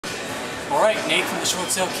Alright, Nathan, the Short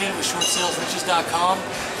Sale Kid with ShortSalesRiches.com.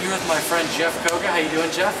 Here with my friend Jeff Coga. How you doing,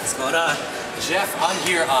 Jeff? What's going on? Jeff, I'm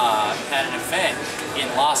here at an event in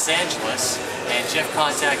Los Angeles, and Jeff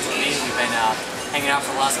contacted me. We've been hanging out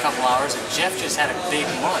for the last couple hours, and Jeff just had a big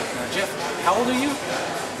month. Now, Jeff, how old are you?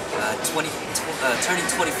 Turning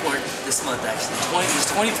 24 this month, actually. He's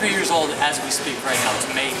 23 years old as we speak right now. It's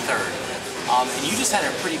May 3rd. And you just had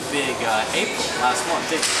a pretty big April last month,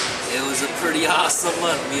 didn't you? It was a pretty awesome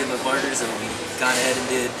month. Me and my partners, and we gone ahead and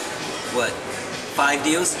did, what, 5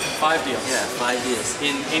 deals? 5 deals. Yeah, 5 deals.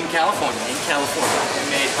 In California? In California. You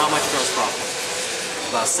made how much gross profit?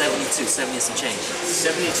 About 70 and some change.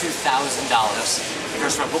 $72,000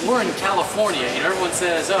 gross profit. But we're in California, and everyone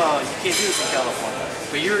says, oh, you can't do this in California.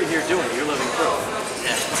 But you're here doing it. You're living proof.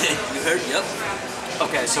 Yeah, you heard? Yep.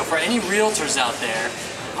 Okay, so for any realtors out there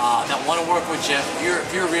that want to work with Jeff,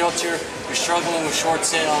 if you're a realtor, you're struggling with short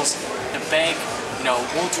sales, the bank,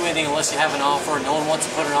 won't do anything unless you have an offer. No one wants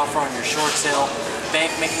to put an offer on your short sale.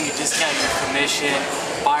 Bank making you discount your commission,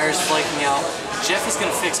 buyers flaking out. Jeff is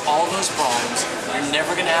going to fix all those problems. You're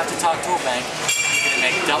never going to have to talk to a bank. You're going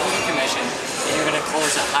to make double your commission, and you're going to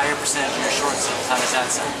close a higher percentage of your short sales. How does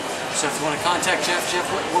that sound? So if you want to contact Jeff,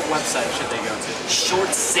 what website should they go to? Short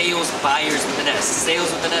Sales Buyers with an S. Sales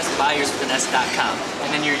with an S, buyers with an S.com.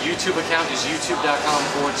 And then your YouTube account is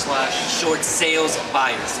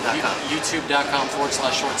youtube.com/shortsalesbuyers.com.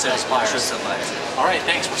 youtube.com/shortsalesbuyers. Short Sale Buyers. All right,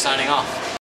 thanks. We're signing off.